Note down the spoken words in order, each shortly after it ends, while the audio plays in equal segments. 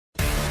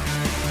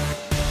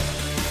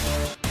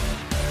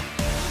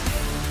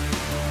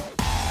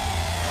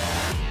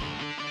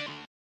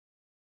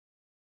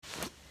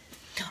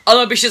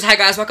Hello bitches, hey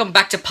guys, welcome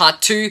back to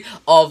part 2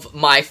 of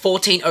my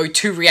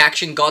 1402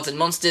 reaction, Gods and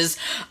Monsters.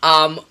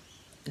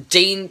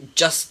 Dean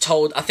just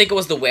told, I think it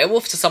was the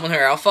werewolf, to summon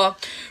her alpha,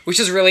 which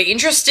is really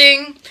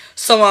interesting.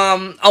 So,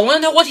 I want to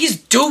know what he's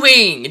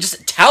doing.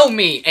 Just tell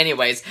me.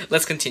 Anyways,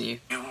 let's continue.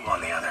 You,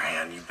 on the other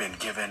hand, you've been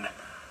given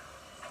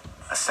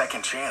a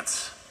second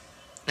chance.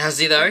 How's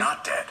he though? You're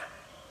not dead.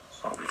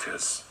 Well,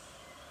 because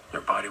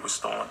your body was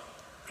stolen.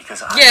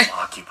 Because I'm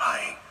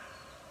occupying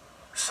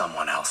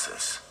someone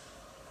else's.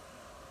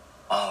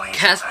 All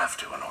angels have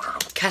to in order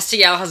to...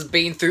 Castiel has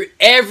been through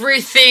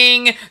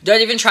everything.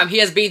 Don't even try him. He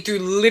has been through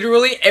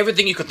literally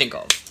everything you could think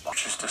of.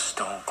 Just a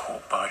stone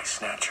cold body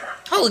snatcher.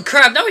 Holy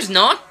crap, no he's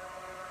not.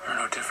 You're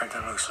no different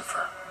than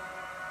Lucifer.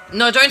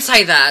 No, don't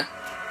say that.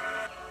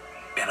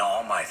 In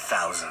all my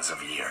thousands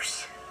of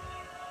years,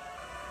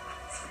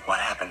 what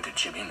happened to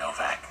Jimmy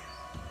Novak?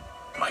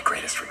 My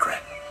greatest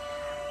regret.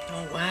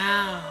 Oh,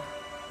 wow.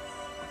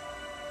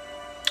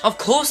 Of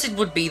course it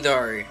would be,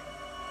 though.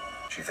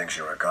 She thinks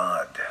you're a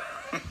god.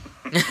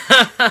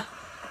 An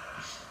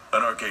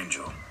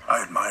archangel.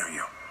 I admire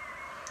you.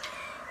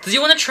 Does he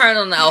want to try it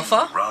on the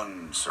alpha?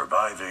 Run,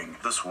 surviving.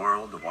 This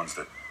world, the ones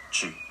that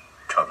cheat,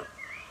 covet,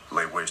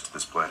 lay waste to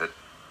this planet,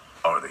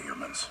 are the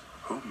humans.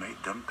 Who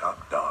made them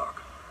top dog?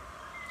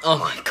 Oh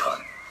my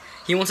god.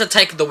 He wants to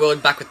take the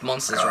world back with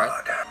monsters, right?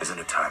 Isn't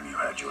it time you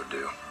had your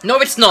due? No,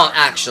 it's not,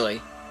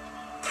 actually.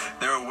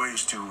 There are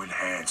ways to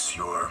enhance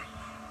your,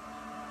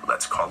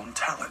 let's call them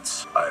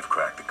talents. I've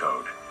cracked the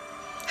code.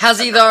 Has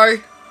he, though?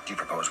 Do you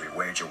propose we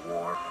wage a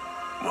war?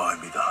 Why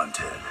be the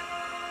hunted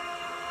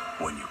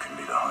when you can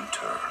be the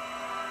hunter?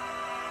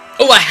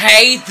 Oh, I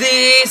hate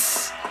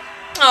this!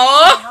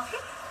 Oh!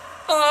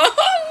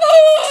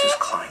 This is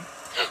Klein.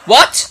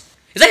 What?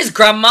 Is that his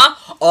grandma?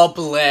 Oh,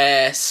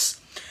 bless.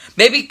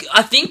 Maybe,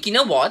 I think, you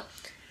know what?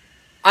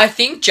 I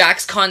think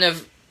Jack's kind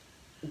of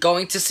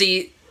going to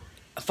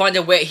find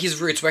out where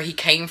his roots, where he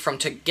came from,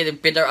 to get a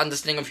better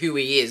understanding of who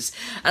he is.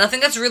 And I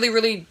think that's really,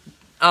 really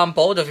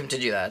bold of him to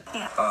do that.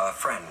 A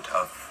friend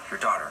of your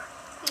daughter,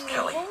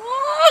 Kelly.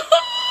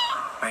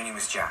 My name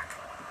is Jack.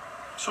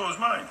 So is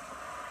mine.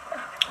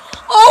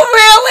 Oh,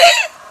 really?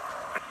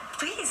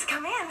 Please,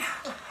 come in.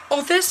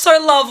 Oh, they're so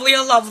lovely.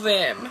 I love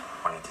them.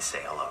 Wanted to say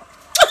hello.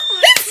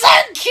 It's so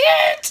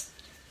cute.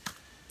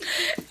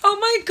 Oh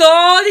my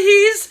god,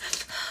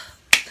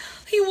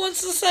 he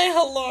wants to say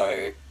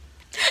hello.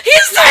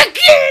 He's so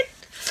cute.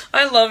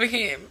 I love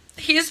him.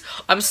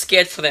 I'm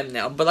scared for them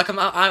now, but like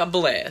I'm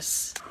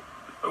blessed.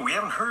 We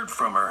haven't heard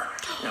from her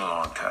in a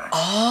long time.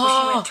 Oh,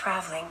 Well, she went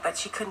traveling, but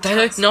she couldn't. They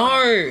don't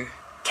know.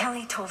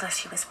 Kelly told us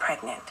she was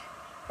pregnant.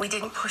 We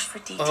didn't push for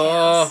details.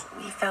 Oh.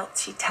 We felt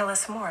she'd tell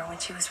us more when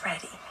she was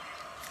ready.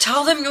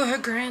 Tell them you're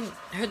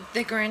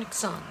their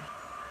grandson.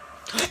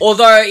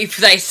 Although, if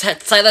they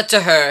say that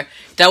to her,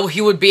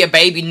 he would be a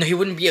baby. No, he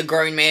wouldn't be a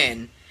grown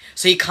man.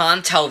 So he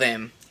can't tell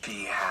them.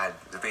 She had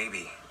the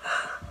baby.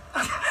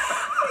 I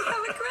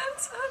have a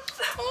grandson.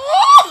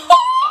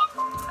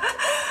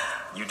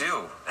 You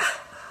do.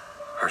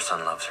 Her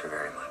son loves her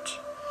very much.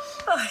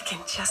 Oh, I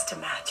can just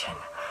imagine.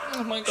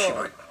 Oh my She god.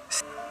 would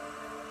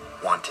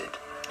wanted.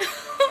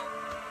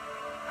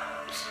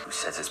 Who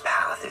sets his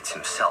path? It's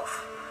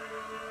himself.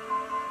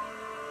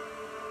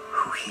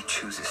 Who he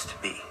chooses to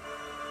be.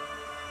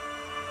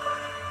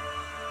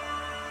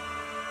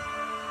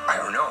 I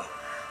don't know.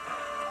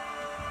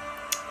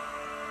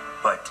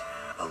 But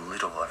a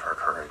little of her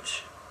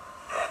courage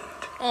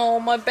and... Oh,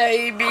 my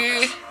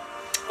baby.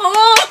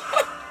 Oh.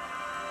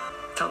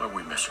 Tell her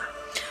we miss her.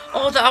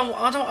 Oh,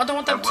 I don't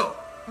want them to.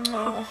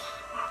 No.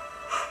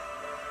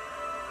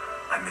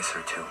 I miss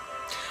her too.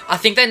 I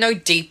think they know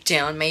deep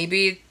down,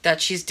 maybe, that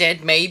she's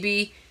dead,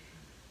 maybe.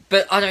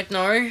 But I don't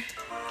know.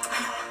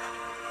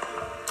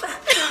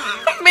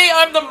 Me,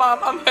 I'm the mom.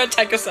 I'm her.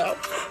 Take us out.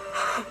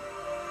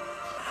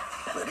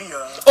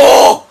 Lydia.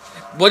 Oh!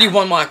 What do you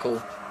want,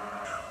 Michael?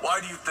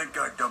 Why do you think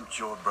I dumped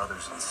your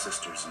brothers and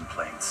sisters in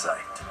plain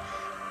sight?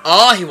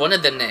 Oh, he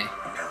wanted them there.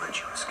 I let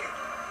you escape.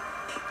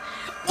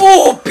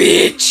 Oh,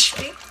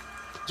 bitch!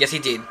 Yes, he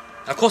did.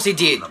 Of course he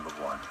did. Number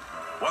one.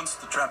 Once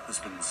the trap has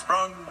been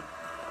sprung,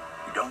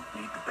 you don't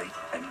need the bait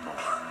anymore.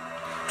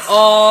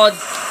 Oh,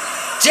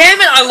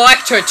 damn it, I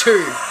liked her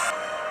too.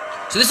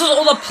 So this was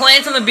all the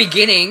plan from the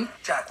beginning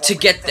to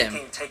get them.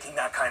 Taking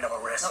that kind of a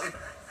risk. No,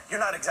 you're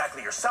not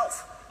exactly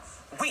yourself.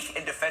 Weak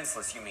and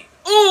defenseless, you mean?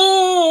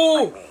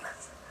 Ooh! I mean,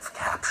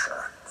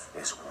 capture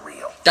is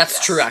real. That's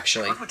Yes. true,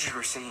 actually. Heard what you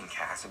were saying,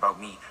 Cass, about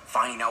me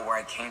finding out where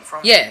I came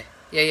from? Yeah.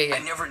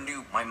 I never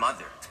knew my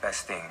mother. The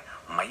best thing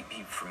might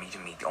be for me to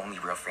meet the only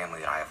real family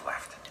that I have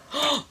left.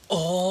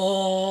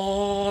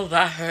 Oh,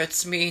 that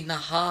hurts me in the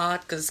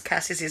heart, because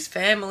Cass is his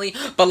family.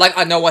 But, like,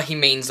 I know what he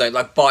means, though,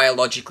 like,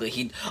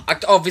 biologically.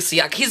 Obviously,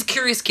 like, he's a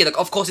curious kid, like,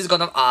 of course he's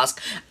gonna ask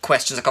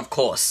questions, like, of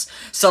course.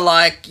 So,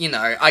 like, you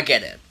know, I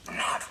get it.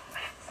 Not.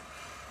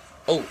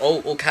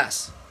 Oh,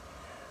 Cass.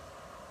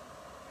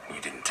 You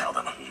didn't tell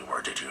them who you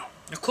were, did you?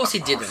 Of course he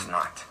Of course didn't.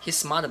 not. He's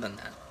smarter than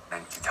that.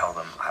 And to tell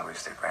them I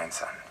was their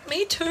grandson.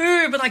 Me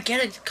too, but I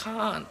get it, you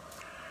can't.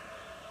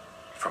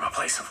 from a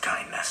place of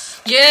kindness.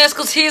 Yes,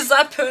 because he's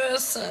that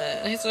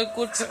person. He's a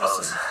good person.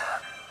 Suppose I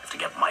have to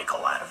get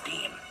Michael out of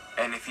Dean.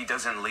 And if he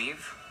doesn't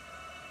leave?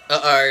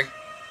 Uh-oh.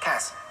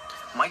 Cass,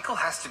 Michael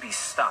has to be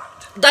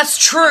stopped. That's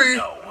true.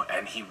 No,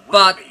 and he will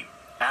But- be.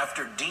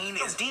 After Dean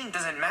is... Dean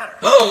doesn't matter.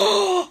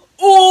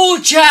 Oh,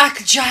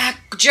 Jack.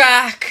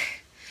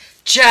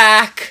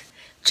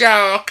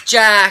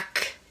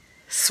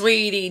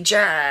 Sweetie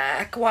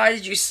Jack, why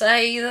did you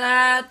say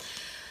that?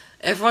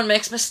 Everyone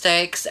makes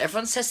mistakes.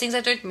 Everyone says things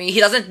they don't mean. He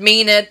doesn't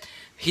mean it.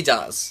 He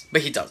does,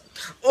 but he doesn't.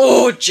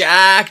 Oh,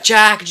 Jack.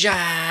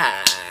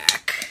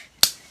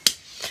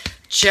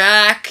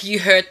 Jack, you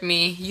hurt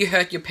me. You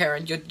hurt your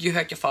parent. You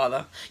hurt your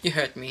father. You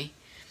hurt me.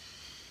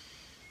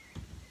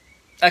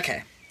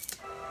 Okay.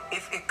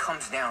 If it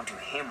comes down to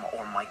him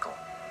or Michael,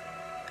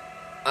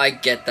 I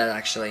get that,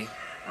 actually.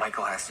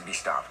 Michael has to be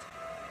stopped.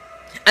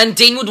 And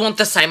Dean would want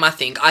the same, I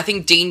think. I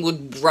think Dean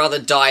would rather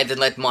die than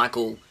let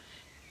Michael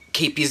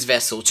keep his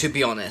vessel, to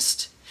be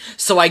honest.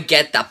 So I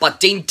get that, but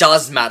Dean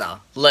does matter.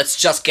 Let's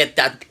just get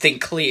that thing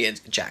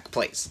cleared, Jack,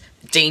 please.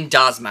 Dean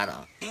does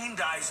matter. Dean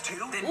dies too?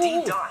 Then Ooh.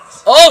 Dean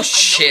dies. Oh, I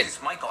shit. know this,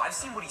 Michael. I've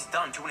seen what he's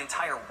done to an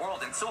entire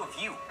world, and so have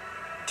you.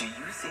 Do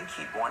you think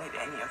he'd want it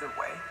any other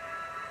way?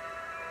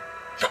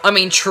 I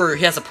mean, true,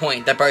 he has a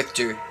point. They both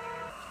do.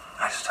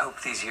 I just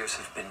hope these years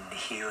have been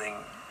healing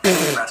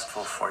and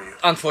restful for you.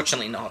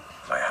 Unfortunately not.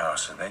 My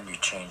house, and then you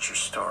change your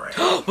story.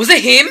 Was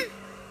it him?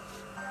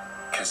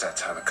 Because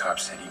that's how the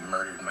cops said he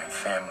murdered my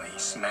family. He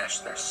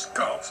smashed their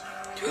skulls.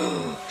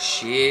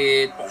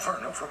 Shit. Over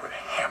and over with a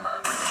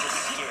hammer. We're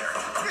just scared.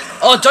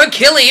 Oh, don't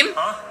kill him.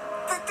 Huh?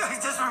 I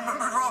just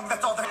remembered wrong,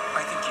 that's all that...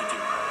 I think you do.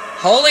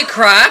 Holy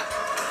crap.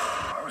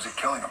 Why was he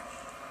killing them?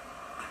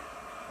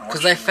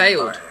 Because they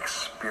failed.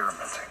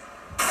 Experimenting.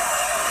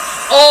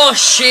 Oh,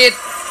 shit.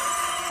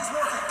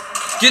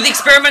 Did the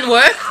experiment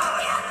work?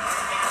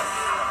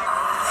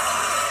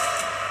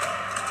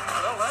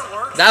 Well, that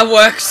worked. That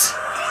works.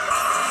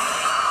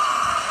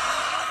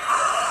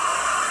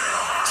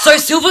 So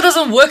Silver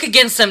doesn't work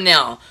against them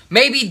now.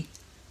 Maybe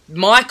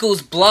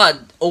Michael's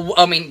blood, or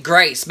I mean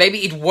Grace, maybe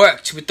it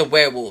worked with the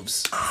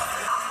werewolves.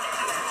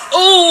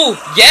 Oh,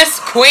 yes,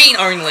 Queen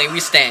only, we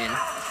stand.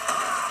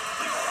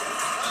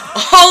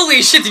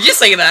 Holy shit, did you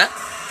see that?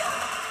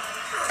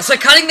 So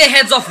cutting their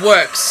heads off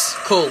works.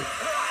 Cool.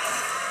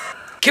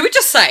 Can we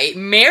just say,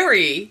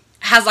 Mary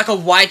has like a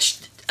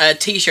white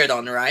t-shirt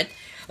on, right?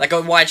 Like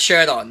a white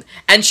shirt on.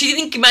 And she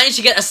didn't manage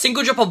to get a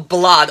single drop of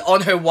blood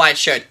on her white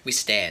shirt. We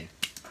stand.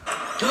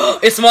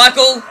 It's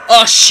Michael.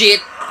 Oh, shit.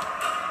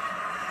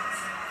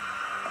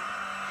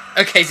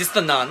 Okay, is this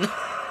the nun?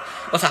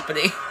 What's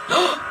happening?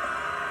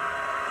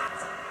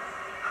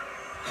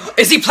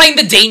 Is he playing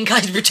the Dean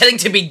card? He's pretending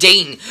to be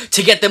Dean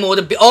to get them all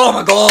to be... Oh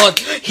my god!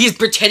 He's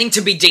pretending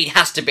to be Dean.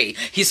 Has to be.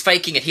 He's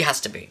faking it. He has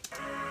to be.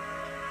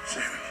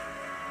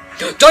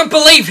 Sammy. Don't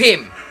believe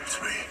him!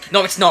 It's me.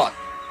 No, it's not.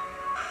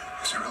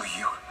 Is it really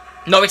you?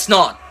 No, it's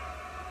not.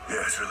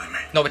 Yeah, it's really me.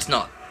 No, it's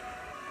not.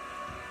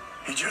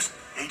 He just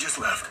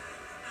left.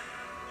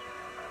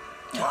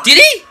 What? Did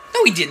he?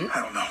 No, he didn't.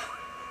 I don't know.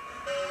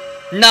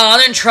 No, I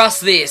don't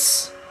trust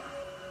this.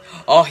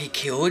 Oh, he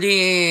killed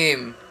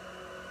him.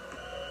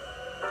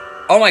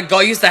 Oh my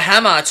god, use the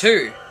hammer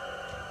too.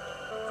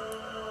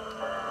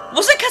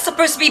 Wasn't Kat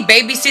supposed to be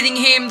babysitting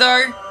him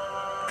though?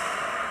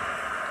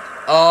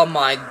 Oh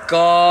my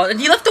god. And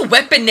he left a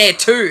weapon there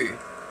too.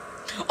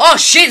 Oh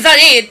shit, is that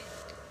it?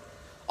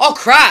 Oh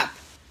crap.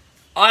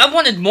 I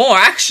wanted more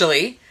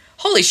actually.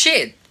 Holy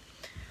shit.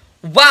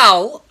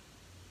 Wow.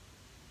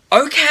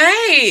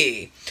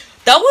 Okay.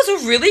 That was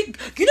a really...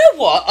 You know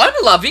what? I'm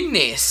loving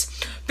this.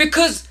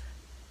 Because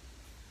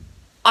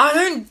I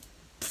don't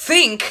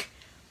think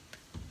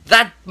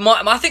that...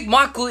 I think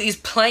Michael is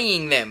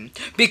playing them.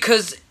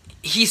 Because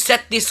he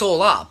set this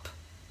all up.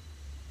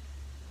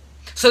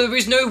 So there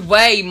is no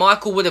way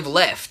Michael would have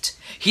left.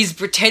 He's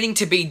pretending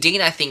to be Dean,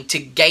 I think, to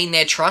gain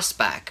their trust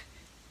back.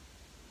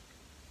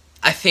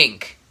 I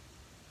think.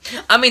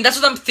 I mean,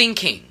 that's what I'm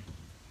thinking.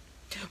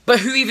 But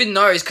who even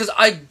knows? Because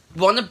I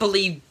want to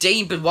believe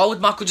Dean, but why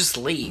would Michael just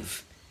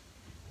leave?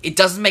 It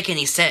doesn't make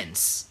any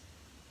sense.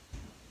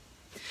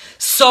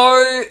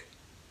 So...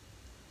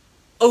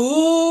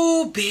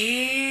 Oh,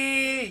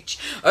 bitch.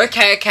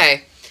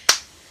 Okay.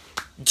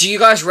 Do you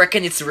guys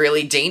reckon it's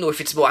really Dean or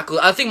if it's Michael?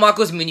 I think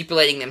Michael's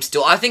manipulating them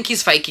still. I think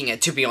he's faking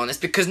it, to be honest,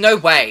 because no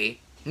way.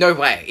 No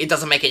way. It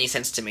doesn't make any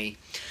sense to me.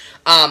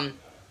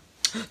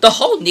 The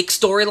whole Nick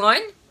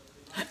storyline,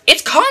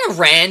 it's kind of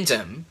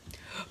random,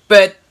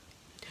 but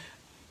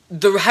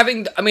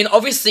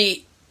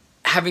obviously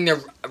having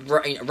the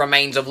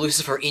remains of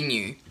Lucifer in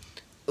you,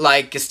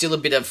 like, there's still a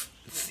bit of,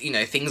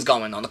 things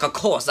going on. Like, of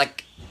course,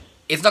 like,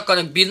 he's not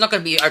gonna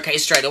be okay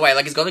straight away.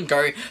 Like, he's gonna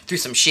go through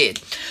some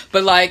shit.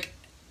 But, like,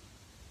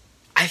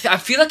 I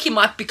feel like he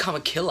might become a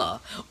killer.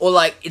 Or,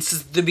 like, it's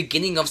just the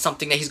beginning of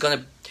something that he's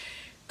gonna...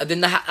 And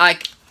then,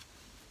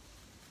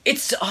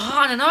 it's... Oh,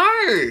 I don't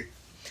know.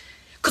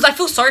 Because I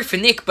feel sorry for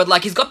Nick, but,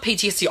 like, he's got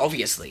PTSD,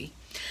 obviously.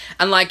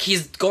 And, like,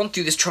 he's gone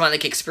through this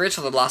traumatic experience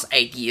for the last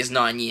 8 years,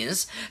 9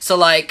 years. So,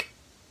 like...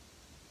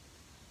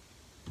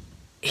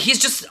 he's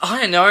just,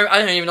 I don't know, I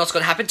don't even know what's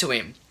going to happen to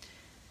him.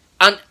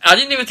 And I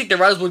didn't even think the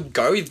writers would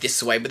go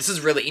this way, but this is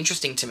really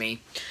interesting to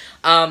me.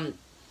 And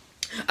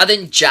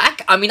then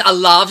Jack, I mean, I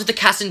loved the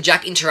Cass and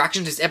Jack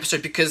interaction in this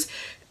episode because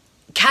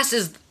Cass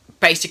is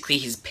basically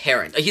his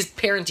parent. He's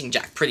parenting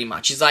Jack, pretty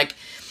much. He's like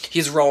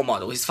his role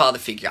model, his father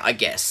figure, I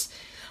guess.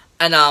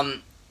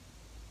 And,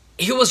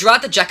 he was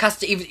right that Jack has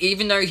to,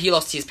 even though he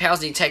lost his powers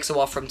and he takes a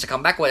while for him to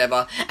come back,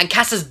 whatever, and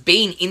Cass has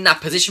been in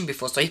that position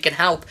before, so he can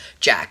help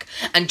Jack.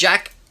 And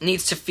Jack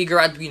needs to figure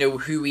out, you know,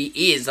 who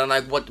he is and,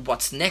 like,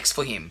 what's next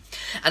for him.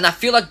 And I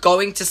feel like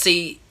going to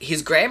see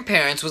his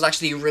grandparents was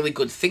actually a really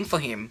good thing for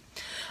him.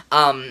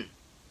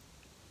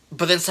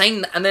 But then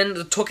saying, and then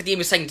the talk at the end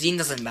was saying Dean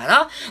doesn't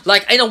matter.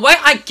 Like, in a way,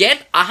 I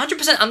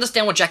 100%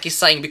 understand what Jack is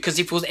saying, because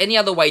if it was any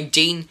other way,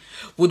 Dean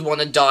would want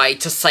to die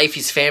to save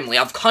his family.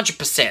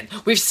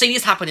 100%. We've seen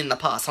this happen in the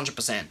past,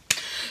 100%.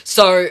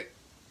 So,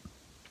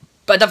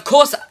 but of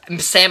course,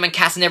 Sam and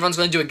Cass and everyone's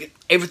going to do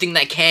everything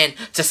they can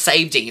to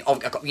save Dean,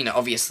 you know,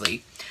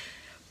 obviously.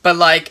 But,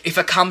 like, if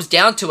it comes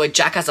down to it,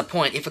 Jack has a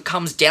point. If it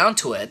comes down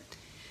to it,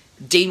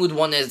 Dean would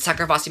want to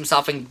sacrifice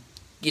himself and,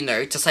 you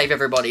know, to save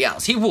everybody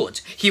else. He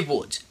would. He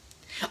would.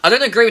 I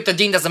don't agree with the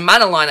Dean doesn't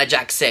matter line that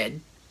Jack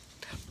said,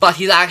 but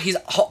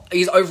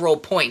his overall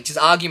point, his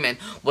argument,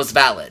 was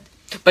valid.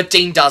 But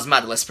Dean does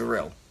matter, let's be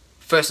real.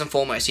 First and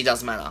foremost, he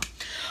does matter.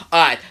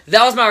 Alright,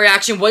 that was my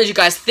reaction. What did you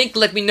guys think?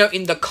 Let me know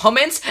in the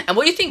comments. And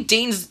what do you think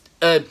Dean's,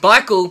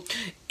 Michael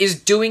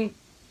is doing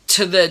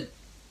to the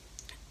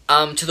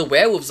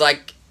werewolves?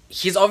 Like,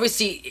 he's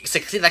obviously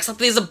succeeded. Like,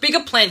 something, there's a bigger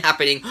plan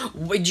happening.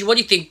 What do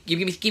you think? Give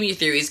me your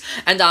theories.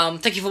 And,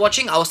 thank you for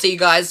watching. I will see you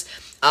guys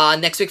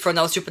next week for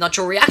another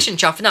Supernatural reaction.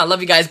 Ciao for now.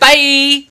 Love you guys. Bye!